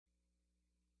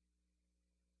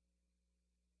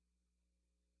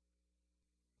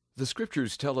The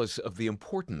Scriptures tell us of the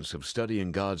importance of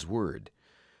studying God's Word.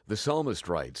 The psalmist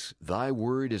writes, "Thy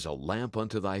word is a lamp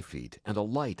unto thy feet, and a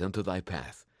light unto thy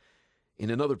path."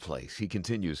 In another place, he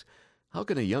continues, "How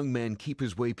can a young man keep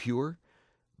his way pure?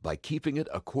 By keeping it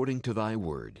according to thy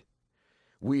word."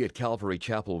 We at Calvary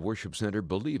Chapel Worship Center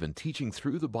believe in teaching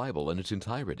through the Bible in its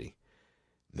entirety.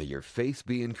 May your faith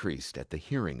be increased at the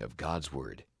hearing of God's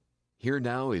Word. Here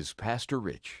now is Pastor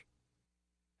Rich.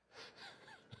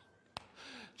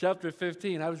 Chapter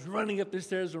 15. I was running up the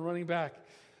stairs and running back.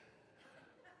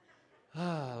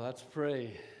 Let's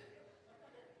pray.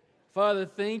 Father,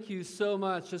 thank you so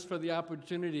much just for the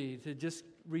opportunity to just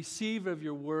receive of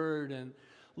your word. And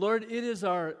Lord, it is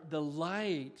our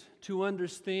delight to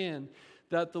understand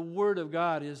that the word of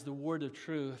God is the word of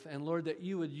truth. And Lord, that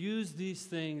you would use these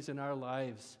things in our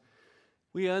lives.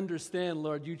 We understand,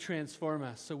 Lord, you transform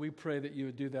us. So we pray that you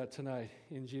would do that tonight.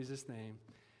 In Jesus' name,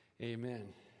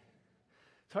 amen.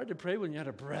 It's hard to pray when you're out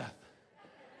of breath.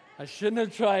 I shouldn't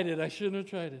have tried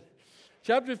it.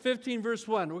 Chapter 15, verse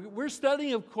 1. We're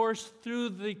studying, of course,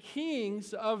 through the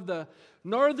kings of the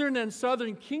northern and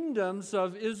southern kingdoms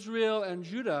of Israel and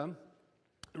Judah.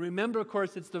 Remember, of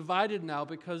course, it's divided now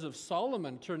because of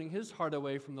Solomon turning his heart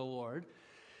away from the Lord.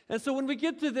 And so when we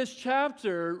get to this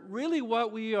chapter, really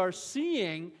what we are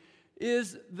seeing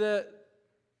is that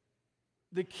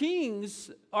the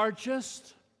kings are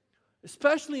just,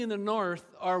 especially in the north,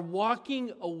 are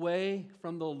walking away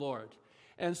from the Lord.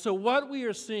 And so what we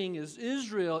are seeing is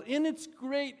Israel in its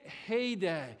great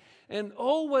heyday. And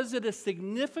oh, was it a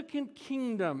significant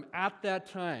kingdom at that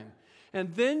time.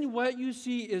 And then what you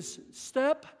see is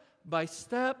step by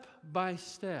step by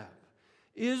step,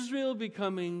 Israel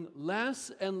becoming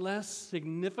less and less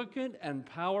significant and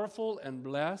powerful and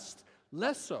blessed,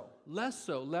 less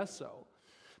so,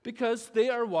 because they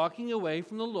are walking away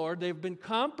from the Lord. They've been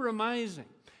compromising.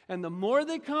 And the more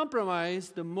they compromise,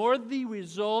 the more the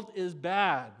result is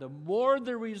bad. The more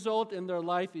the result in their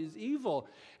life is evil.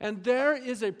 And there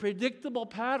is a predictable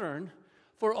pattern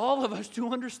for all of us to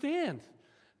understand.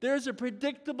 There's a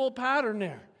predictable pattern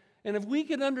there. And if we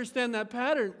can understand that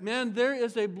pattern, man, there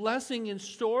is a blessing in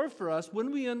store for us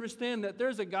when we understand that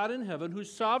there's a God in heaven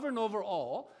who's sovereign over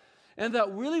all, and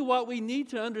that really what we need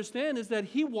to understand is that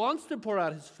he wants to pour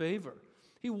out his favor.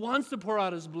 He wants to pour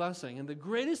out his blessing. And the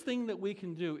greatest thing that we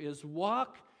can do is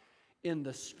walk in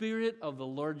the Spirit of the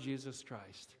Lord Jesus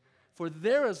Christ. For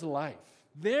there is life.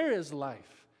 There is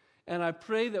life. And I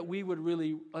pray that we would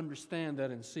really understand that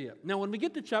and see it. Now, when we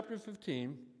get to chapter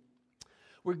 15,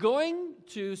 we're going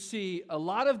to see a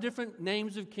lot of different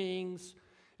names of kings.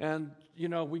 And,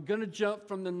 we're going to jump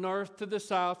from the north to the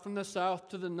south, from the south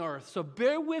to the north. So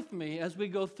bear with me as we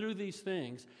go through these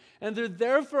things. And they're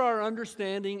there for our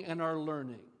understanding and our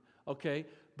learning, okay?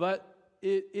 But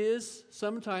it is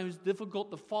sometimes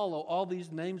difficult to follow all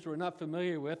these names we're not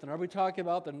familiar with. And are we talking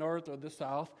about the north or the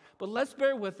south? But let's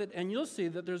bear with it, and you'll see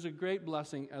that there's a great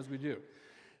blessing as we do.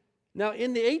 Now,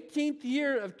 in the 18th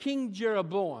year of King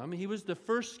Jeroboam, he was the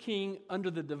first king under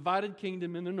the divided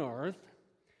kingdom in the north.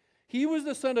 He was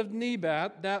the son of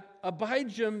Nebat, that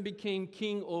Abijam became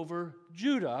king over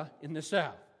Judah in the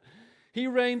south. He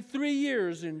reigned 3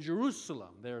 years in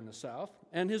Jerusalem, there in the south,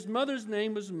 and his mother's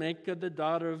name was Maacah, the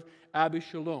daughter of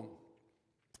Abishalom.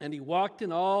 And he walked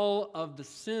in all of the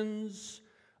sins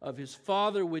of his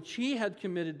father, which he had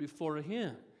committed before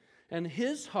him. And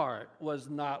his heart was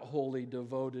not wholly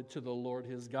devoted to the Lord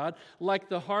his God, like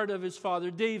the heart of his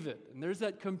father David. And there's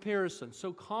that comparison.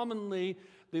 So commonly,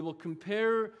 they will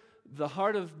compare the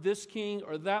heart of this king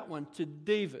or that one to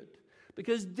David.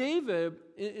 Because David,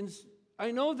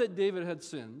 I know that David had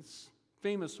sins,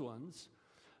 famous ones,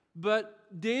 but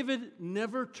David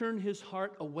never turned his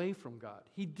heart away from God.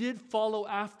 He did follow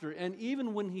after, and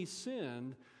even when he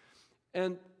sinned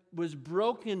and was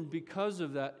broken because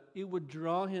of that, it would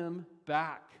draw him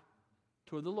back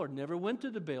toward the Lord. Never went to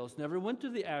the Baals, never went to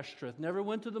the Ashtoreth, never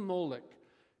went to the Molech.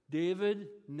 David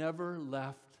never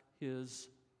left his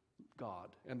God,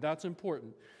 and that's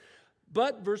important.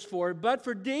 But, verse 4, but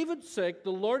for David's sake,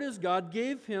 the Lord his God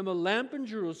gave him a lamp in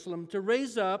Jerusalem to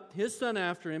raise up his son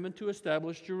after him and to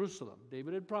establish Jerusalem.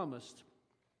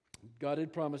 God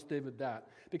had promised David that.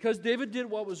 Because David did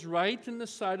what was right in the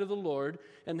sight of the Lord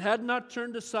and had not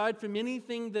turned aside from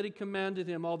anything that he commanded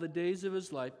him all the days of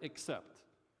his life, except.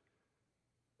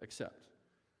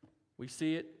 We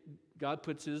see it, God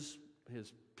puts his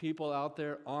people out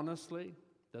there honestly,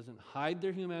 doesn't hide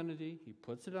their humanity. He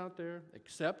puts it out there,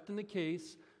 except in the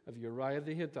case of Uriah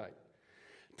the Hittite.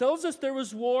 Tells us there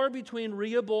was war between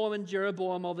Rehoboam and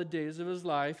Jeroboam all the days of his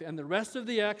life, and the rest of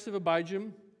the acts of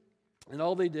Abijam, and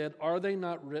all they did, are they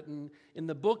not written in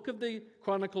the book of the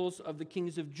Chronicles of the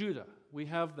Kings of Judah? We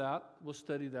have that. We'll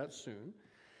study that soon.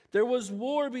 There was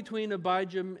war between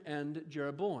Abijam and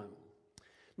Jeroboam.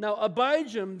 Now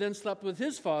Abijam then slept with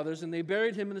his fathers, and they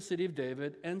buried him in the city of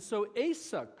David. And so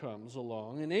Asa comes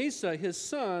along, and Asa, his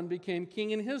son, became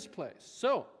king in his place.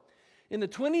 So, in the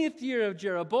 20th year of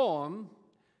Jeroboam,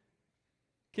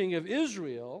 king of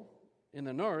Israel in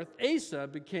the north, Asa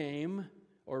became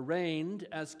or reigned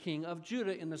as king of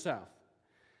Judah in the south.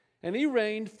 And he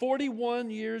reigned 41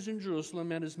 years in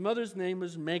Jerusalem, and his mother's name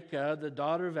was Maacah, the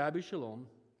daughter of Abishalom.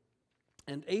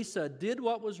 And Asa did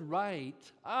what was right.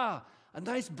 A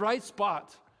nice bright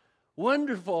spot.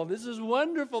 Wonderful. This is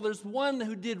wonderful. There's one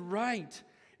who did right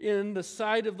in the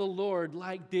sight of the Lord,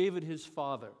 like David his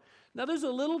father. Now there's a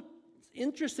little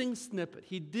interesting snippet.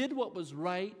 He did what was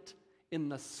right in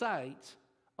the sight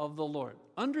of the Lord.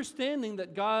 Understanding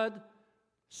that God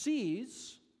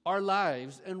sees our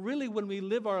lives, and really when we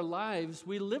live our lives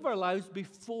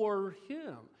before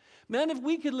Him. Man, if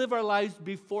we could live our lives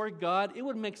before God, it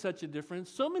would make such a difference.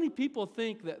 So many people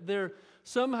think that they're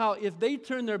somehow, if they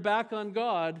turn their back on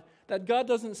God, that God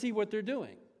doesn't see what they're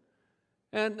doing.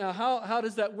 And how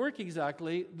does that work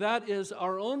exactly? That is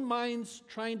our own minds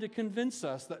trying to convince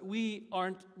us that we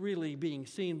aren't really being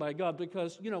seen by God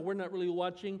because, we're not really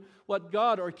watching what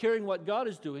God or caring what God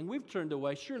is doing. We've turned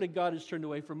away. Surely God has turned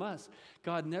away from us.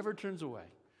 God never turns away.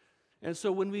 And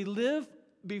so when we live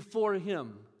before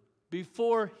Him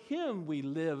we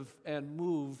live and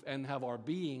move and have our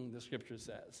being, the Scripture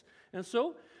says. And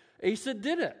so Asa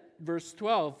did it. Verse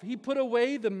 12, he put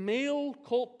away the male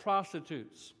cult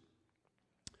prostitutes.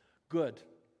 Good.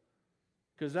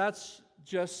 Because that's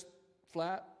just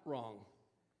flat wrong.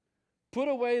 Put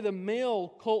away the male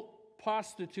cult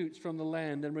prostitutes from the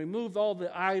land and removed all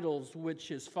the idols which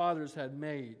his fathers had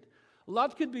made. A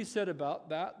lot could be said about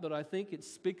that, but I think it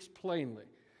speaks plainly.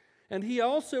 And he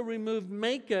also removed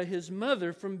Maacah, his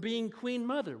mother, from being queen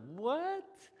mother. What?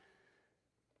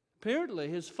 Apparently,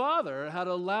 his father had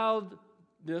allowed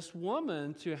this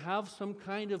woman to have some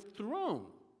kind of throne.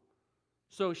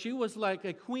 So she was like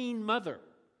a queen mother.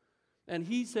 And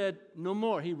he said no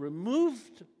more. He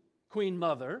removed queen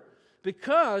mother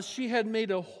because she had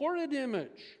made a horrid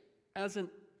image as an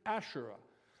Asherah.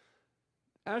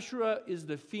 Asherah is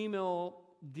the female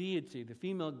deity, the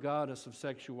female goddess of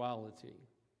sexuality.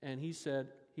 And he said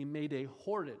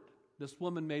this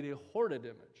woman made a horrid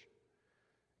image.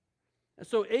 And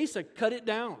so Asa cut it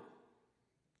down.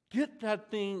 Get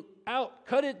that thing out.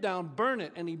 Cut it down. Burn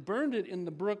it. And he burned it in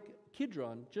the brook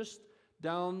Kidron, just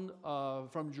down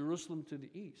from Jerusalem to the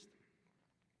east.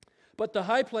 But the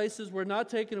high places were not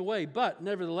taken away. But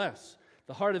nevertheless,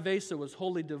 the heart of Asa was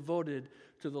wholly devoted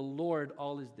to the Lord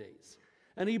all his days.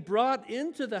 And he brought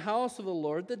into the house of the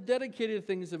Lord the dedicated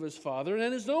things of his father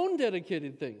and his own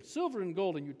dedicated things, silver and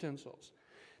gold and utensils.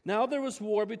 Now there was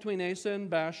war between Asa and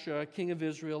Baasha, king of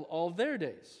Israel, all their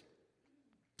days.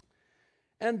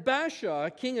 And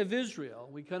Baasha, king of Israel,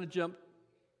 we kind of jump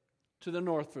to the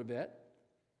north for a bit.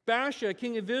 Baasha,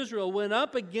 king of Israel, went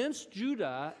up against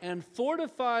Judah and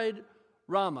fortified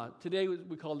Ramah. Today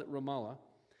we call it Ramallah,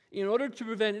 in order to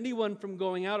prevent anyone from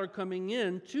going out or coming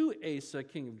in to Asa,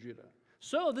 king of Judah.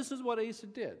 So this is what Asa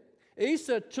did.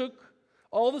 Asa took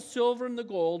all the silver and the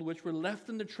gold which were left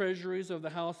in the treasuries of the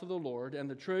house of the Lord and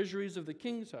the treasuries of the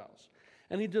king's house,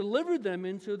 and he delivered them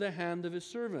into the hand of his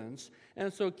servants.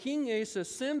 And so King Asa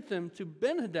sent them to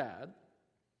Ben-Hadad,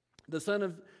 the son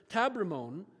of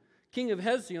Tabrimon, king of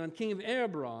Hezion, king of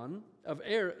Aram,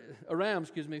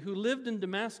 who lived in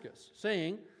Damascus,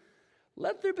 saying,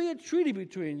 "Let there be a treaty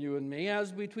between you and me,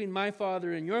 as between my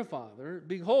father and your father.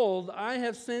 Behold, I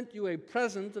have sent you a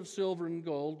present of silver and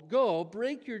gold. Go,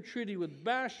 break your treaty with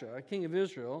Baasha, king of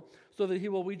Israel, so that he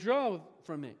will withdraw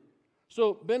from me."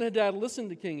 So Ben-Hadad listened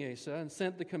to King Asa and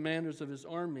sent the commanders of his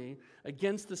army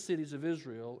against the cities of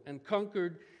Israel and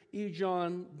conquered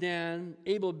Ijon, Dan,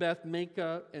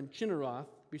 Abel-Beth-Maacah, and Chinneroth,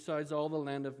 besides all the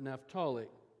land of Naphtali.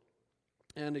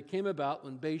 And it came about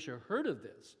when Baasha heard of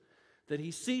this, that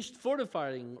he ceased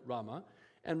fortifying Ramah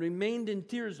and remained in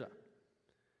Tirzah.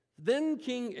 Then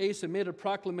King Asa made a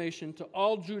proclamation to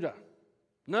all Judah.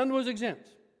 None was exempt.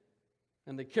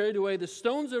 And they carried away the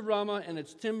stones of Ramah and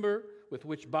its timber with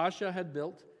which Baasha had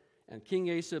built. And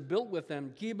King Asa built with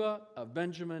them Geba of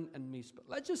Benjamin and Mizpah.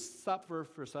 Let's just stop for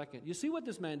a second. You see what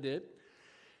this man did?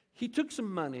 He took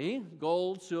some money,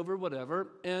 gold, silver,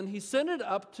 whatever, and he sent it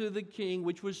up to the king,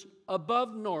 which was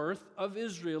above north of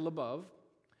Israel above.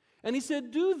 And he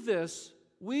said, "Do this.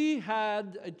 We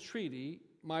had a treaty,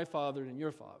 my father and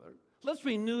your father. Let's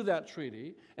renew that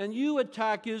treaty, and you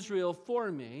attack Israel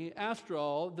for me. After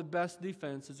all, the best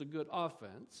defense is a good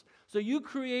offense. So you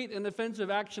create an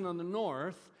offensive action on the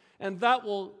north, and that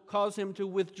will cause him to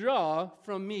withdraw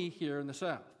from me here in the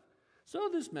south. So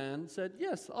this man said,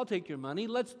 yes, I'll take your money.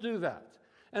 Let's do that.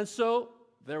 And so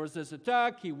there was this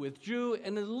attack. He withdrew,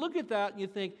 and then look at that, and you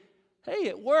think, hey,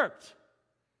 it worked.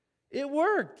 It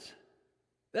worked.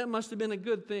 That must have been a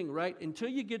good thing, right? Until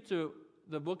you get to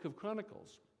the book of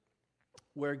Chronicles,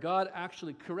 where God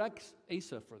actually corrects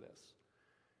Asa for this.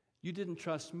 You didn't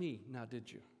trust me, now did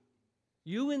you?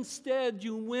 You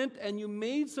went and you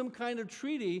made some kind of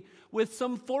treaty with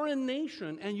some foreign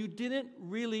nation, and you didn't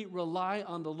really rely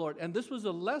on the Lord. And this was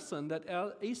a lesson that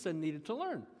Asa needed to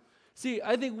learn. See,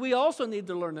 I think we also need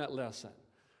to learn that lesson,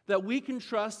 that we can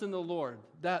trust in the Lord,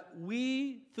 that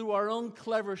we, through our own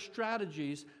clever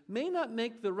strategies, may not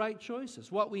make the right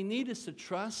choices. What we need is to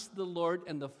trust the Lord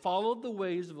and to follow the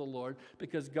ways of the Lord,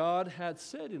 because God had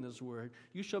said in His Word,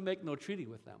 you shall make no treaty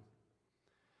with them.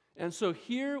 And so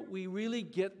here we really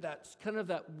get that kind of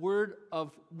that word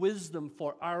of wisdom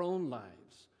for our own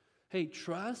lives. Hey,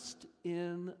 trust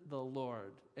in the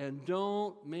Lord and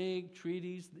don't make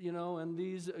treaties, and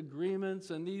these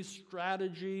agreements and these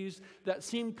strategies that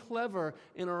seem clever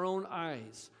in our own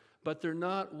eyes, but they're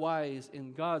not wise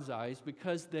in God's eyes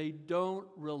because they don't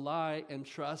rely and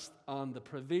trust on the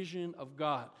provision of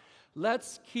God.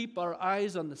 Let's keep our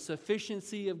eyes on the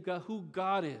sufficiency of God, who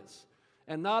God is,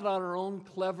 and not on our own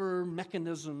clever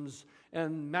mechanisms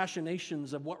and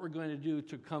machinations of what we're going to do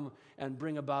to come and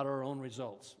bring about our own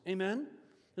results. Amen?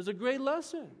 There's a great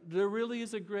lesson. There really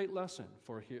is a great lesson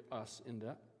for us in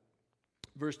that.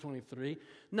 Verse 23.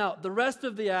 Now, the rest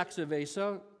of the acts of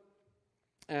Asa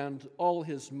and all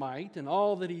his might and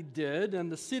all that he did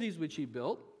and the cities which he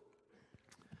built,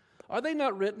 are they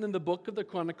not written in the book of the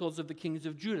Chronicles of the kings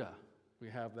of Judah? We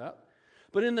have that.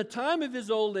 But in the time of his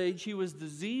old age, he was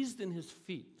diseased in his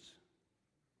feet.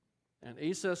 And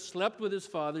Asa slept with his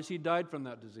fathers. He died from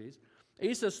that disease.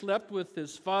 Asa slept with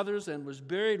his fathers and was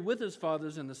buried with his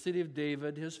fathers in the city of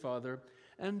David, his father.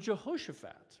 And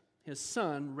Jehoshaphat, his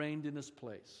son, reigned in his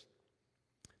place.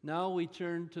 Now we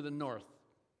turn to the north.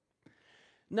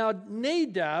 Now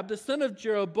Nadab, the son of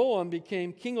Jeroboam,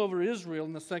 became king over Israel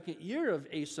in the second year of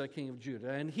Asa, king of Judah.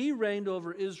 And he reigned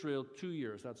over Israel 2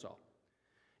 years, that's all.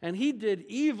 And he did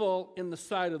evil in the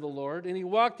sight of the Lord, and he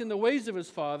walked in the ways of his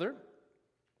father,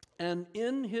 and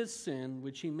in his sin,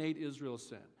 which he made Israel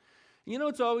sin. You know,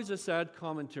 it's always a sad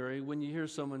commentary when you hear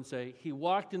someone say, he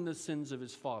walked in the sins of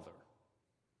his father.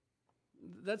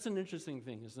 That's an interesting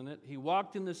thing, isn't it? He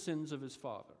walked in the sins of his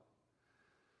father.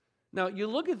 Now, you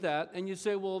look at that and you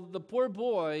say, well, the poor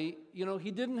boy,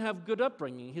 he didn't have good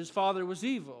upbringing. His father was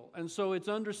evil, and so it's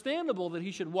understandable that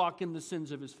he should walk in the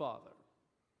sins of his father.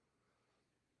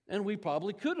 And we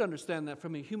probably could understand that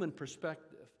from a human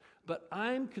perspective. But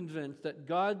I'm convinced that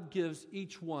God gives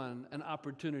each one an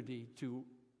opportunity to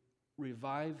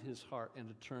revive his heart and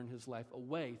to turn his life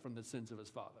away from the sins of his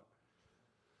father.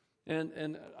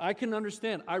 And I can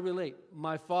understand. I relate.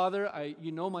 My father,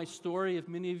 you know my story. If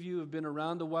many of you have been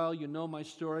around a while, you know my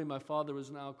story. My father was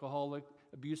an alcoholic,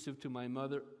 abusive to my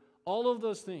mother. All of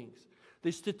those things.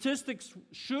 The statistics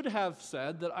should have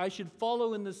said that I should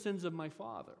follow in the sins of my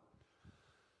father.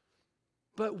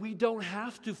 But we don't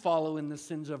have to follow in the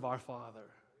sins of our father,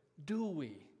 do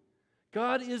we?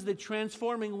 God is the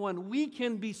transforming one. We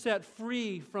can be set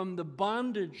free from the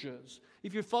bondages.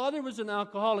 If your father was an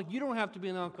alcoholic, you don't have to be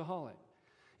an alcoholic.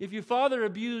 If your father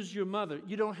abused your mother,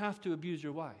 you don't have to abuse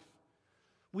your wife.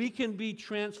 We can be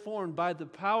transformed by the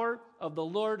power of the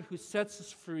Lord who sets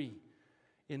us free.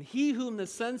 And he whom the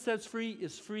Son sets free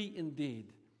is free indeed.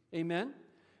 Amen?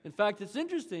 In fact, it's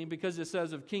interesting because it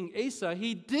says of King Asa,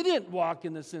 he didn't walk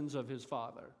in the sins of his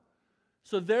father.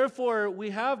 So therefore,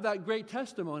 we have that great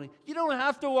testimony. You don't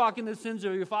have to walk in the sins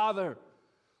of your father.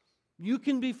 You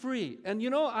can be free. And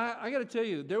I got to tell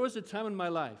you, there was a time in my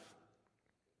life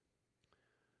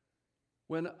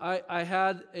when I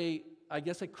had a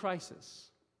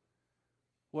crisis,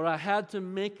 where I had to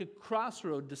make a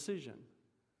crossroad decision.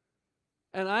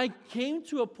 And I came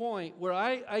to a point where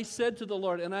I said to the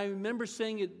Lord, and I remember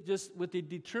saying it just with the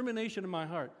determination in my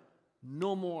heart,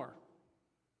 no more.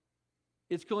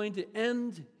 It's going to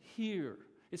end here.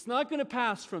 It's not going to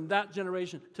pass from that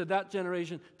generation to that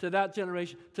generation to that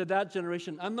generation to that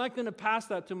generation. I'm not going to pass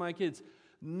that to my kids.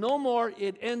 No more,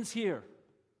 it ends here.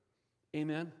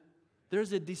 Amen?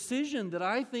 There's a decision that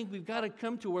I think we've got to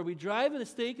come to where we drive a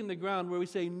stake in the ground where we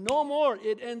say, no more,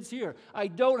 it ends here. I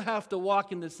don't have to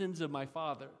walk in the sins of my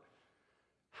father.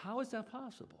 How is that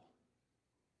possible?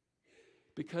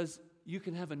 Because you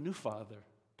can have a new father.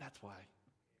 That's why.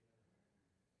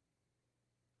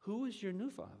 Who is your new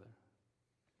father?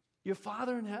 Your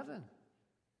Father in heaven.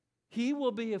 He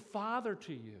will be a father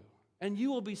to you, and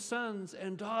you will be sons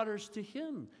and daughters to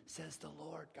him, says the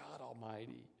Lord God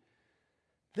Almighty.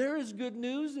 There is good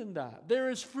news in that. There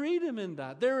is freedom in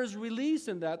that. There is release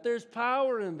in that. There's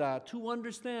power in that to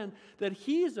understand that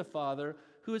he is a father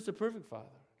who is the perfect father.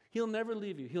 He'll never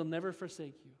leave you. He'll never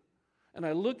forsake you. And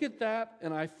I look at that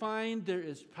and I find there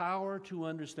is power to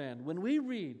understand. When we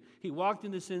read, he walked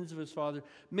in the sins of his father,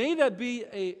 may that be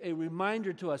a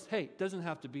reminder to us, hey, it doesn't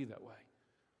have to be that way.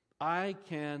 I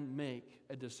can make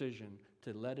a decision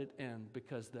to let it end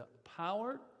because the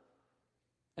power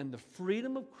and the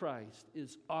freedom of Christ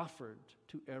is offered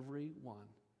to everyone.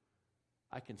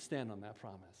 I can stand on that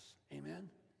promise. Amen?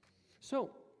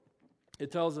 So,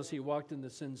 it tells us he walked in the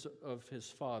sins of his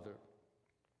father.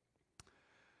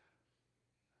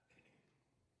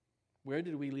 Where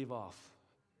did we leave off?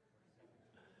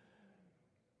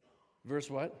 Verse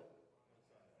what?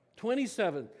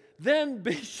 27. Then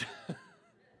Baasha.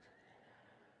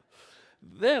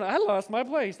 Then I lost my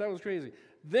place. That was crazy.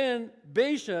 Then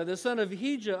Baasha, the son of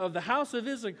Ahijah of the house of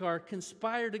Issachar,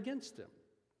 conspired against him.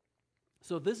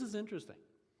 So this is interesting.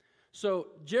 So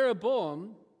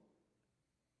Jeroboam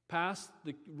passed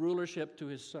the rulership to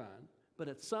his son, but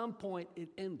at some point it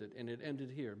ended, and it ended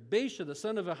here. Baasha, the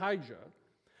son of Ahijah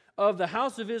of the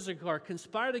house of Issachar,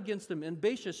 conspired against him, and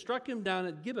Baasha struck him down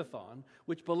at Gibbethon,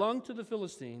 which belonged to the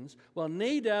Philistines, while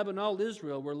Nadab and all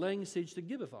Israel were laying siege to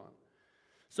Gibbethon.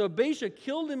 So Baasha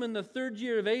killed him in the 3rd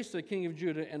year of Asa, king of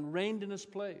Judah, and reigned in his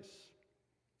place.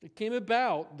 It came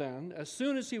about then, as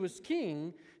soon as he was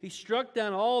king, he struck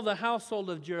down all the household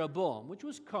of Jeroboam, which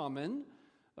was common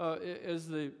as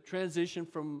the transition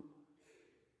from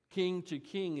king to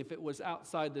king. If it was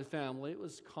outside the family, it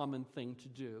was a common thing to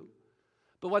do.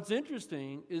 But what's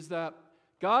interesting is that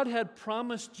God had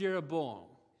promised Jeroboam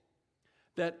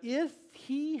that if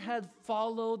he had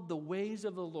followed the ways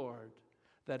of the Lord,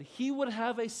 that he would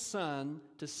have a son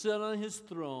to sit on his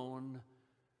throne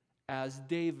as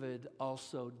David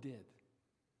also did.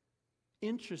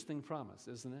 Interesting promise,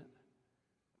 isn't it?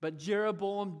 But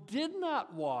Jeroboam did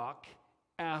not walk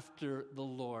after the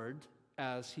Lord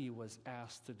as he was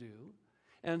asked to do.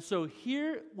 And so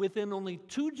here, within only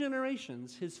 2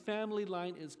 generations, his family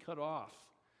line is cut off.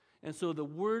 And so the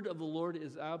word of the Lord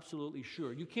is absolutely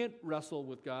sure. You can't wrestle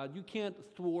with God. You can't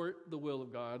thwart the will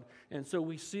of God. And so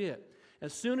we see it.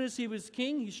 As soon as he was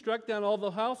king, he struck down all the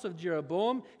house of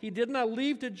Jeroboam. He did not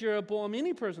leave to Jeroboam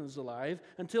any persons alive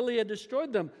until he had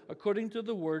destroyed them, according to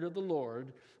the word of the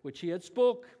Lord, which he had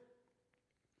spoke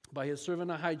by his servant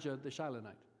Ahijah the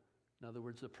Shilonite. In other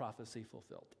words, the prophecy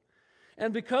fulfilled.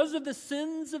 And because of the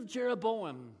sins of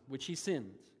Jeroboam, which he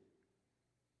sinned,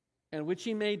 and which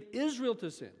he made Israel to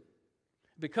sin,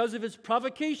 because of his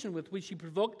provocation with which he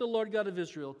provoked the Lord God of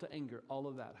Israel to anger, all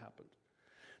of that happened.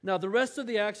 Now, the rest of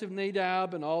the acts of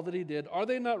Nadab and all that he did, are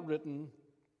they not written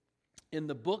in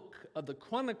the book of the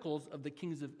Chronicles of the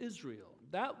Kings of Israel?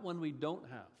 That one we don't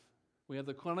have. We have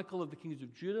the Chronicle of the Kings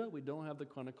of Judah. We don't have the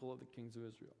Chronicle of the Kings of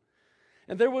Israel.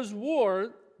 And there was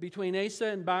war between Asa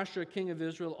and Baasha, king of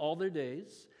Israel, all their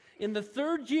days. In the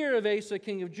 3rd year of Asa,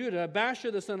 king of Judah,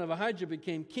 Baasha, the son of Ahijah,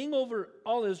 became king over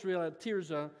all Israel at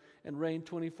Tirzah and reigned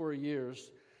 24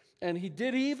 years. And he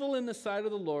did evil in the sight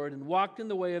of the Lord and walked in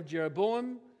the way of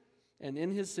Jeroboam and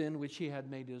in his sin, which he had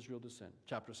made Israel to sin.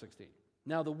 Chapter 16.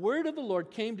 Now the word of the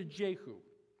Lord came to Jehu,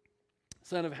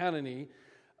 son of Hanani,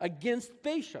 against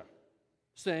Baasha,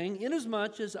 saying,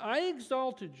 inasmuch as I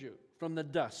exalted you from the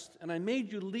dust, and I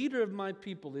made you leader of my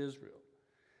people Israel,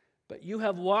 but you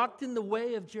have walked in the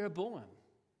way of Jeroboam,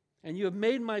 and you have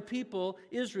made my people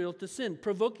Israel to sin,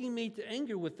 provoking me to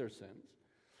anger with their sins.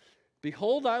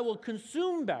 Behold, I will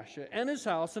consume Baasha and his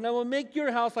house, and I will make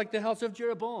your house like the house of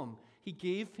Jeroboam. He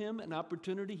gave him an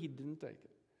opportunity. He didn't take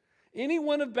it. Any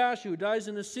one of Baasha who dies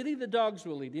in the city, the dogs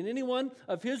will eat. And any one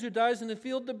of his who dies in the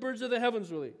field, the birds of the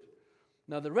heavens will eat.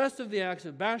 Now the rest of the acts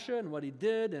of Baasha and what he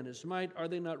did and his might, are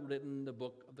they not written in the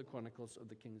book of the Chronicles of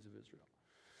the Kings of Israel?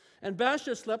 And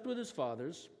Baasha slept with his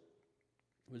fathers,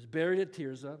 was buried at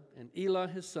Tirzah, and Elah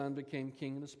his son became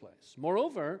king in his place.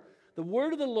 Moreover, the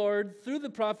word of the Lord through the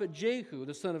prophet Jehu,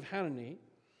 the son of Hanani,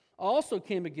 also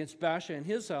came against Baasha and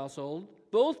his household,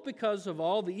 both because of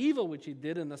all the evil which he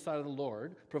did in the sight of the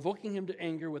Lord, provoking him to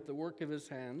anger with the work of his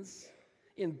hands,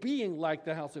 in being like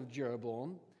the house of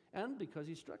Jeroboam, and because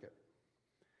he struck it.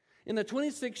 In the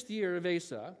 26th year of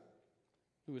Asa,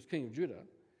 who was king of Judah,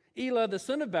 Elah, the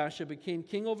son of Baasha, became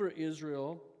king over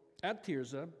Israel at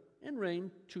Tirzah and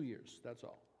reigned 2 years. That's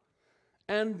all.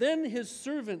 And then his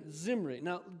servant Zimri.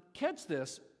 Now, catch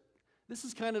this. This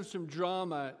is kind of some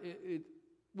drama.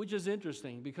 which is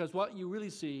interesting because what you really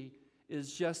see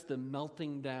is just the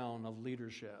melting down of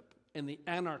leadership and the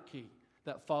anarchy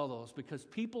that follows, because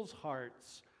people's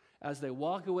hearts, as they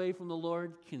walk away from the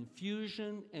Lord,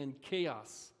 confusion and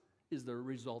chaos is the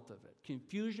result of it.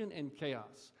 Confusion and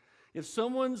chaos. If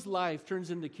someone's life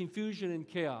turns into confusion and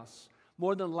chaos,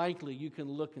 more than likely you can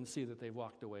look and see that they've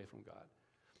walked away from God.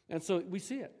 And so we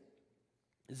see it.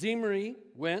 Zimri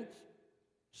went,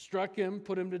 struck him,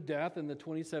 put him to death in the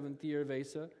 27th year of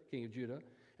Asa, king of Judah,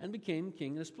 and became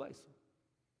king in his place.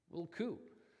 A little coup.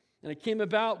 And it came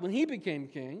about when he became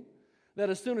king that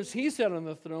as soon as he sat on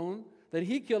the throne, that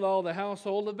he killed all the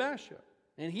household of Baasha.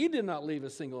 And he did not leave a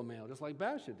single male, just like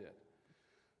Baasha did.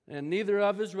 And neither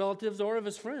of his relatives or of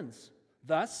his friends.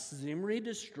 Thus Zimri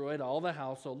destroyed all the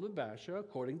household of Baasha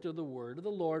according to the word of the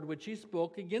Lord, which he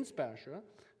spoke against Baasha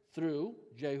through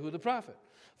Jehu the prophet.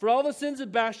 For all the sins of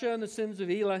Baasha and the sins of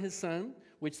Elah his son,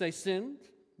 which they sinned,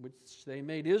 which they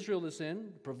made Israel to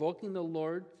sin, provoking the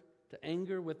Lord to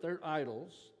anger with their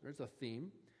idols. There's a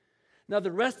theme. Now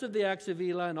the rest of the acts of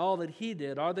Elah and all that he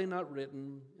did, are they not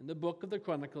written in the book of the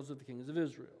Chronicles of the kings of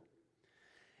Israel?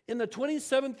 In the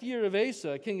 27th year of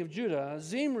Asa, king of Judah,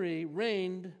 Zimri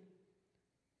reigned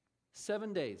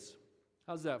 7 days.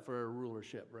 How's that for a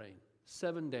rulership reign?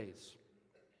 7 days.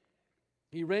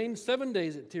 He reigned 7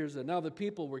 days at Tirzah. Now the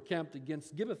people were camped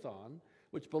against Gibbethon,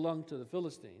 which belonged to the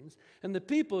Philistines. And the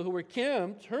people who were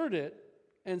camped heard it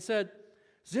and said,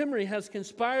 Zimri has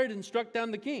conspired and struck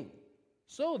down the king.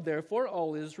 So therefore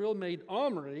all Israel made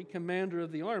Omri, commander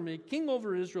of the army, king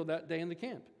over Israel that day in the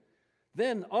camp.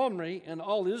 Then Omri and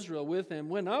all Israel with him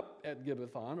went up at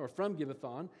Gibbethon, or from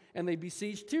Gibbethon, and they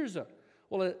besieged Tirzah.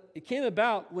 Well, it came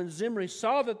about when Zimri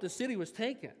saw that the city was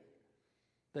taken,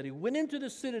 that he went into the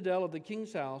citadel of the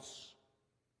king's house,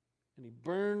 and he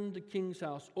burned the king's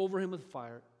house over him with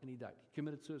fire, and he died. He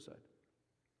committed suicide.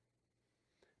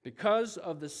 Because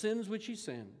of the sins which he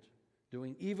sinned,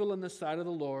 doing evil in the sight of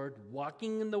the Lord,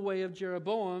 walking in the way of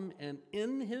Jeroboam, and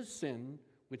in his sin,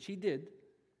 which he did,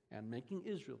 and making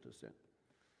Israel to sin.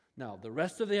 Now, the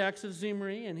rest of the acts of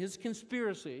Zimri and his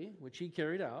conspiracy, which he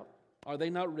carried out, are they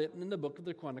not written in the book of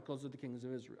the Chronicles of the kings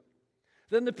of Israel?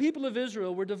 Then the people of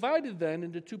Israel were divided then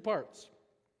into two parts.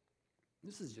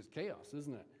 This is just chaos,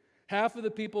 isn't it? Half of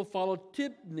the people followed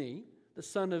Tibni, the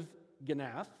son of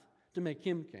Ginath, to make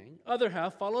him king. Other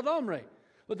half followed Omri.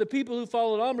 But the people who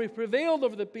followed Omri prevailed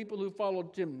over the people who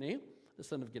followed Timni, the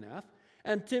son of Ginath.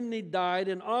 And Timni died,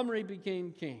 and Omri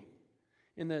became king.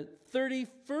 In the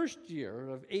 31st year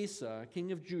of Asa,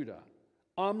 king of Judah,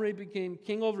 Omri became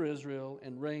king over Israel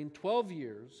and reigned 12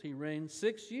 years. He reigned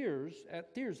 6 years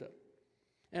at Tirzah.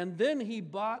 And then he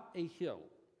bought a hill.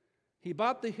 He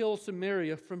bought the hill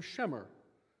Samaria from Shemer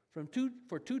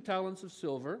for 2 talents of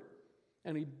silver.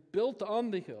 And he built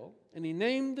on the hill, and he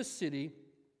named the city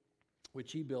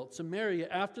which he built Samaria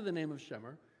after the name of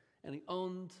Shemer. And he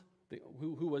owned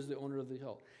who was the owner of the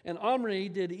hill. And Omri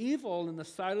did evil in the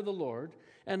sight of the Lord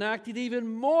and acted even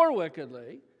more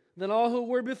wickedly than all who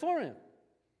were before him.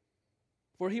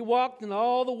 For he walked in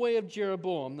all the way of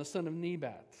Jeroboam, the son of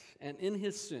Nebat, and in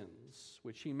his sins,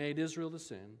 which he made Israel to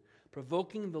sin,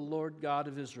 provoking the Lord God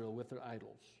of Israel with their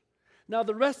idols. Now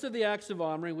the rest of the acts of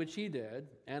Omri which he did,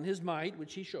 and his might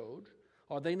which he showed,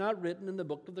 are they not written in the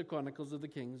book of the Chronicles of the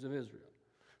kings of Israel?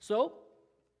 So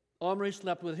Omri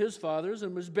slept with his fathers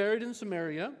and was buried in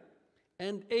Samaria.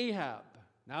 And Ahab,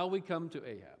 now we come to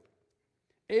Ahab.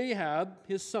 Ahab,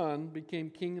 his son, became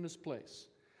king in his place.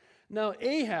 Now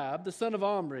Ahab, the son of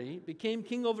Omri, became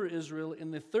king over Israel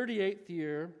in the 38th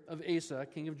year of Asa,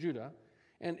 king of Judah.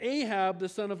 And Ahab, the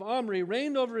son of Omri,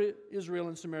 reigned over Israel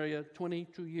and Samaria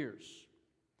 22 years.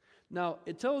 Now,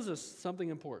 it tells us something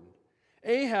important.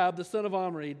 Ahab, the son of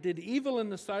Omri, did evil in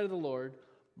the sight of the Lord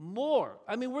more.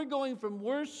 I mean, we're going from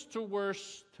worse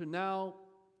to now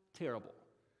terrible.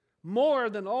 More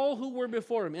than all who were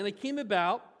before him. And it came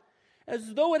about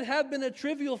as though it had been a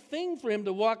trivial thing for him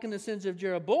to walk in the sins of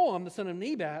Jeroboam, the son of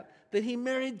Nebat, that he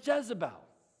married Jezebel.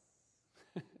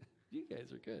 You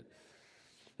guys are good.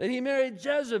 That he married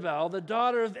Jezebel, the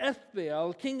daughter of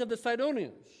Ethbaal, king of the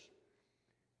Sidonians.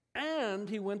 And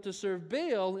he went to serve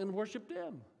Baal and worshiped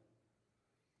him.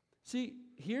 See,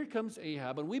 here comes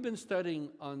Ahab, and we've been studying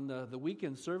on the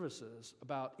weekend services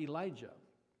about Elijah.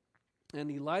 And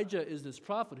Elijah is this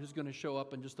prophet who's going to show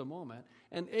up in just a moment.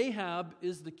 And Ahab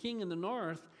is the king in the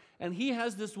north, and he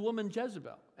has this woman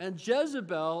Jezebel. And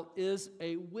Jezebel is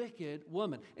a wicked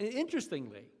woman. And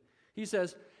interestingly, he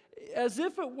says, as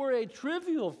if it were a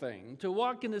trivial thing to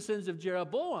walk in the sins of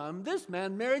Jeroboam, this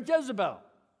man married Jezebel.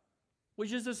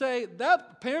 Which is to say, that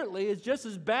apparently is just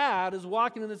as bad as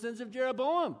walking in the sins of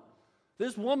Jeroboam.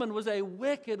 This woman was a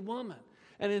wicked woman.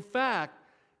 And in fact,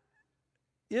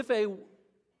 if a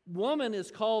woman is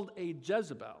called a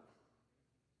Jezebel,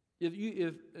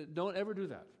 don't ever do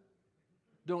that.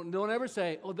 Don't ever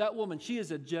say, oh, that woman, she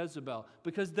is a Jezebel.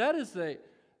 Because that is a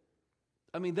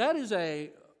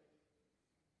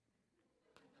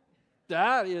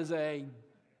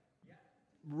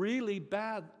really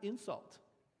bad insult.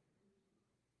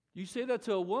 You say that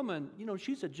to a woman,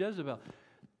 she's a Jezebel.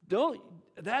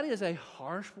 That is a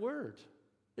harsh word.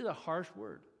 It's a harsh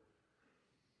word.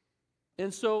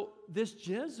 And so this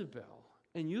Jezebel,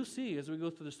 and you see as we go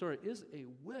through the story, is a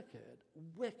wicked,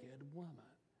 wicked woman.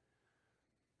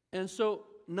 And so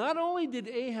not only did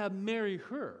Ahab marry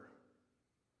her,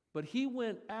 but he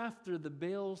went after the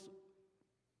Baals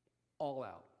all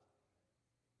out.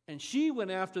 And she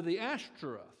went after the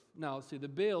Ashtaroth. Now, see, the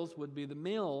Baals would be the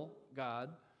male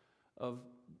god of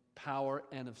power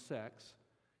and of sex.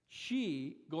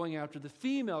 She going after the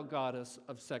female goddess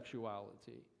of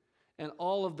sexuality. And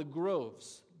all of the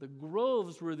groves. The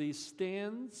groves were these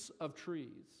stands of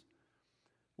trees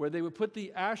where they would put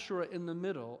the Asherah in the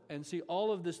middle, and see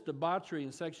all of this debauchery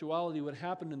and sexuality would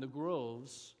happen in the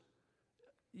groves.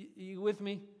 You with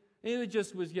me? And it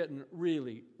just was getting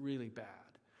really, really bad.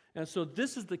 And so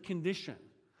this is the condition.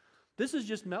 This is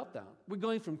just meltdown. We're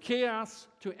going from chaos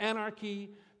to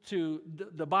anarchy to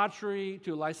debauchery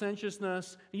to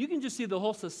licentiousness. And you can just see the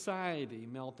whole society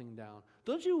melting down.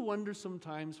 Don't you wonder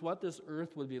sometimes what this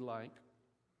earth would be like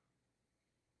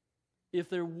if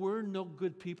there were no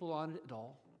good people on it at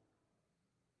all?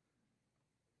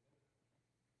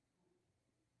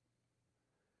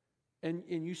 And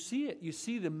you see it. You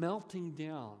see the melting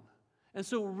down. And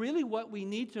so really what we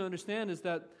need to understand is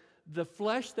that the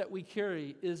flesh that we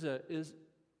carry is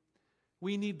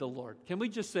we need the Lord. Can we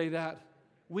just say that?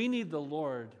 We need the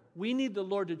Lord. We need the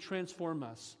Lord to transform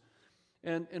us.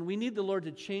 And we need the Lord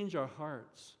to change our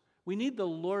hearts. We need the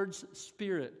Lord's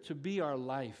Spirit to be our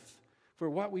life. For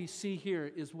what we see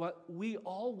here is what we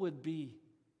all would be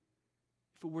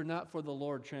if it were not for the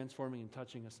Lord transforming and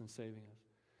touching us and saving us.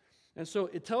 And so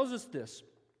it tells us this,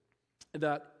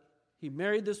 that he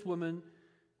married this woman,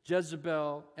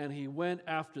 Jezebel, and he went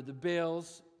after the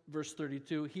Baals. Verse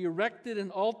 32, he erected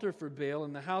an altar for Baal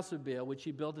in the house of Baal, which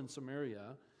he built in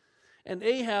Samaria. And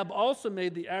Ahab also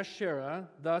made the Asherah.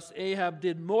 Thus Ahab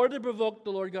did more to provoke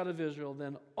the Lord God of Israel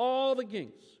than all the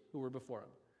kings who were before him.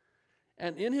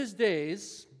 And in his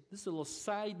days, this is a little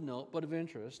side note, but of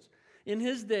interest, in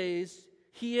his days,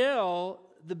 Hiel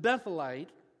the Bethelite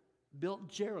built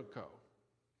Jericho.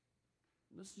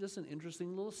 This is just an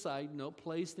interesting little side note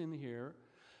placed in here.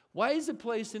 Why is it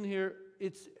placed in here?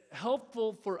 It's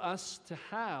helpful for us to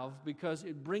have because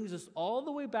it brings us all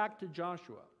the way back to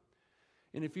Joshua.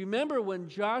 And if you remember when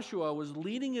Joshua was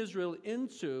leading Israel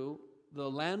into the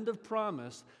land of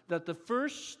promise, that the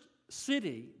first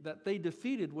city that they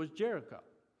defeated was Jericho.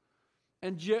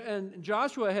 And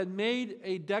Joshua had made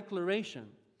a declaration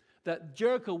that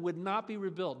Jericho would not be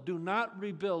rebuilt. Do not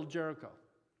rebuild Jericho.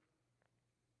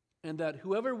 And that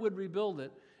whoever would rebuild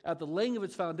it, at the laying of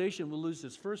its foundation will lose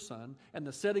his first son, and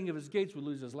the setting of his gates will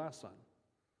lose his last son.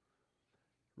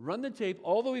 Run the tape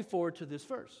all the way forward to this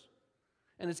verse.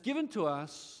 And it's given to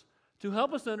us to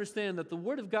help us understand that the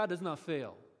Word of God does not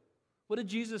fail. What did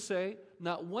Jesus say?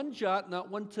 Not one jot, not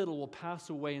one tittle will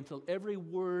pass away until every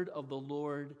word of the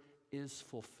Lord is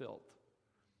fulfilled.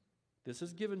 This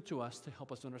is given to us to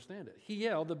help us understand it.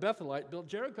 Hiel, the Bethelite, built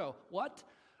Jericho. What?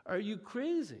 Are you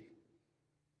crazy?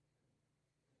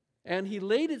 And he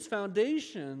laid its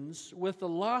foundations with the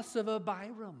loss of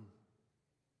Abiram,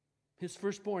 his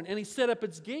firstborn. And he set up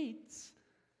its gates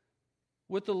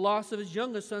with the loss of his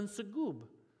youngest son, Segub,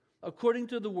 according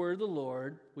to the word of the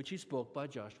Lord, which he spoke by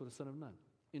Joshua the son of Nun.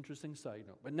 Interesting side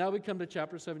note. But now we come to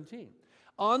chapter 17.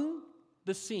 On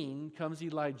the scene comes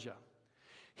Elijah.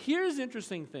 Here's the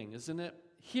interesting thing, isn't it?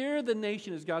 Here the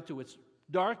nation has got to its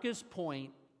darkest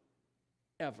point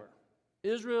ever.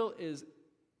 Israel is,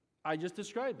 I just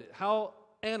described it, how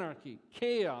anarchy,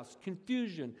 chaos,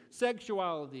 confusion,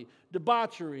 sexuality,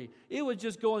 debauchery, it was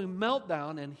just going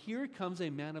meltdown, and here comes a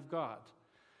man of God.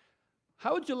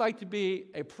 How would you like to be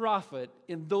a prophet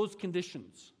in those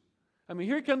conditions? I mean,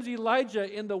 here comes Elijah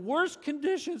in the worst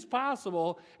conditions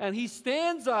possible, and he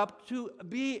stands up to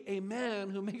be a man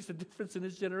who makes a difference in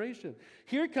his generation.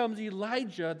 Here comes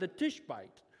Elijah the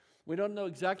Tishbite. We don't know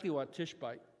exactly what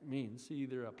Tishbite means,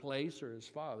 either a place or his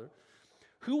father,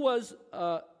 who was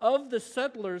of the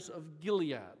settlers of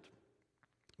Gilead.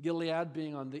 Gilead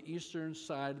being on the eastern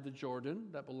side of the Jordan,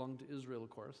 that belonged to Israel, of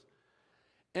course.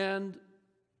 And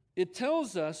it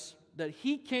tells us that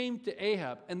he came to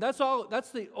Ahab, and that's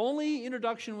the only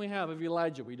introduction we have of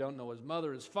Elijah. We don't know his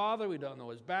mother, his father, we don't know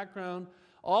his background.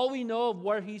 All we know of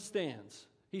where he stands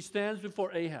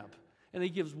before Ahab, and he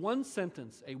gives one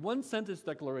sentence, a one-sentence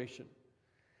declaration.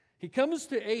 He comes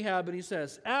to Ahab and he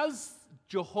says, "As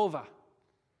Jehovah,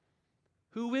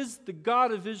 who is the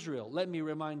God of Israel, let me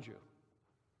remind you.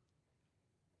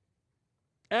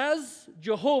 As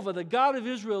Jehovah, the God of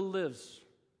Israel lives,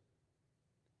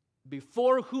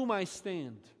 before whom I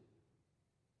stand,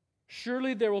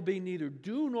 surely there will be neither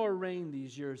dew nor rain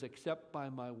these years except by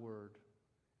my word."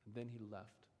 And then he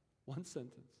left. One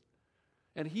sentence.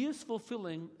 And he is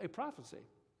fulfilling a prophecy.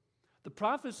 The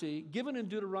prophecy given in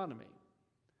Deuteronomy.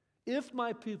 If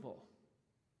my people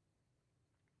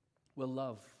will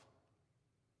love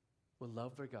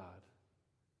their God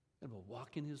and will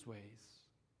walk in his ways,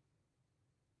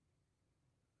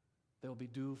 there will be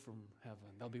dew from heaven.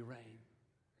 There'll be rain.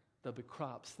 There'll be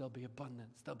crops. There'll be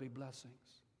abundance. There'll be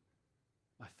blessings.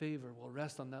 My favor will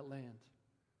rest on that land.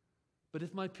 But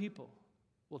if my people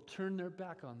will turn their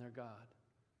back on their God,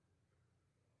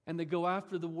 and they go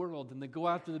after the world, and they go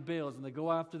after the Baals, and they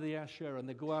go after the Asherah, and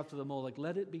they go after the Molech,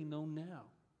 let it be known now.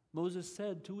 Moses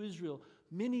said to Israel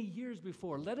many years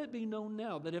before, let it be known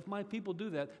now that if my people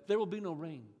do that, there will be no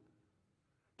rain.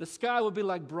 The sky will be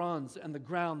like bronze, and the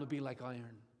ground will be like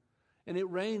iron. And it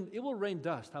will rain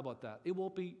dust. How about that? It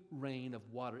won't be rain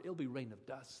of water. It'll be rain of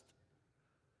dust.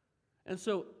 And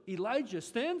so Elijah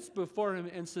stands before him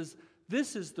and says,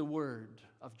 "This is the word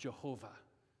of Jehovah.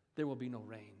 There will be no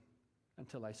rain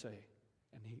until I say."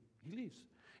 And he leaves.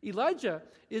 Elijah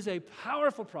is a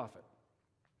powerful prophet.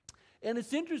 And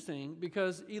it's interesting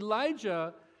because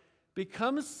Elijah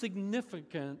becomes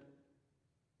significant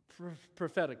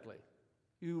prophetically.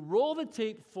 You roll the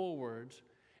tape forward,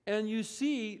 and you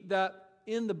see that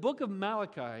in the book of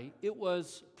Malachi, it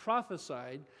was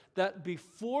prophesied that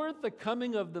before the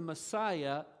coming of the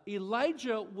Messiah,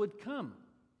 Elijah would come.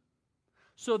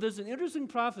 So there's an interesting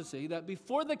prophecy that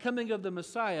before the coming of the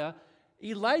Messiah,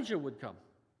 Elijah would come.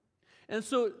 And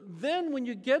so then when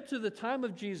you get to the time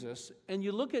of Jesus and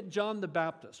you look at John the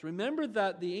Baptist, remember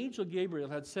that the angel Gabriel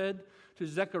had said to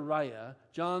Zechariah,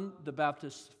 John the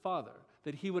Baptist's father,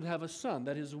 that he would have a son,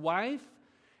 that his wife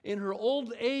in her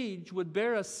old age would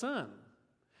bear a son.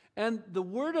 And the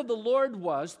word of the Lord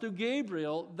was, through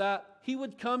Gabriel, that he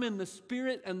would come in the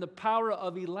spirit and the power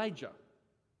of Elijah.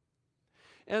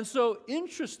 And so,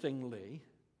 interestingly,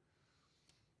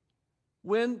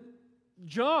 when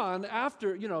John,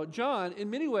 John in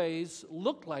many ways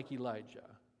looked like Elijah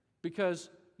because,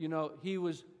 he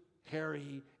was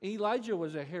hairy. Elijah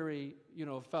was a hairy,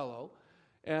 fellow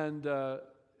and,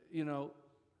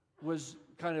 was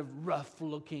kind of rough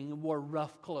looking and wore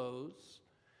rough clothes.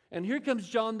 And here comes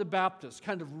John the Baptist,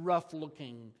 kind of rough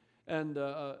looking and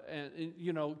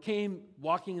came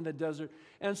walking in the desert.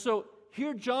 And so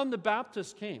here John the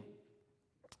Baptist came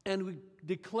and we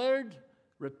declared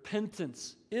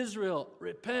repentance. Israel,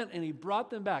 repent, and he brought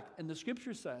them back. And the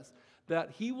scripture says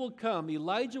that he will come,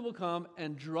 Elijah will come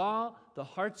and draw the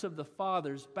hearts of the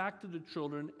fathers back to the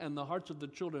children and the hearts of the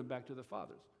children back to the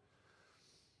fathers.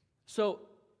 So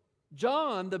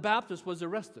John the Baptist was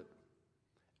arrested.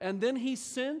 And then he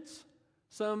sent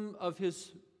some of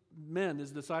his men,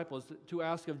 his disciples, to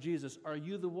ask of Jesus, "Are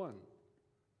you the one?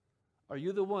 Are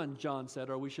you the one?" John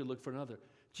said, "or we should look for another."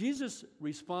 Jesus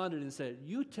responded and said,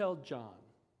 you tell John,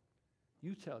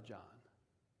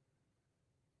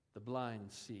 the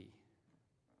blind see,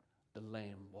 the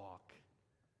lame walk,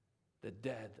 the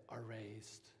dead are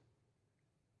raised.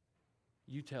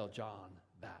 You tell John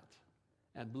that.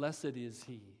 And blessed is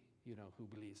he, who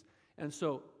believes. And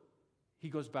so he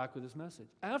goes back with his message.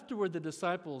 Afterward, the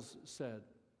disciples said,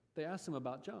 they asked him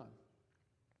about John.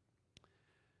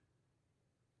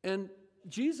 And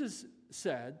Jesus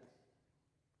said,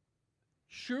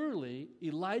 surely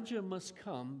Elijah must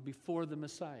come before the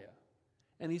Messiah.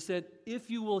 And he said, if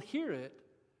you will hear it,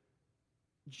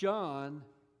 John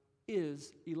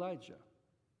is Elijah.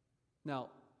 Now,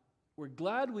 we're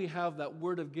glad we have that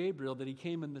word of Gabriel that he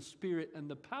came in the spirit and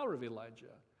the power of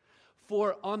Elijah.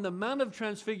 For on the Mount of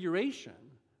Transfiguration,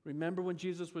 remember when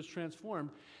Jesus was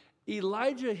transformed,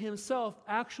 Elijah himself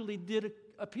actually did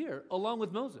appear along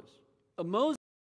with Moses. Moses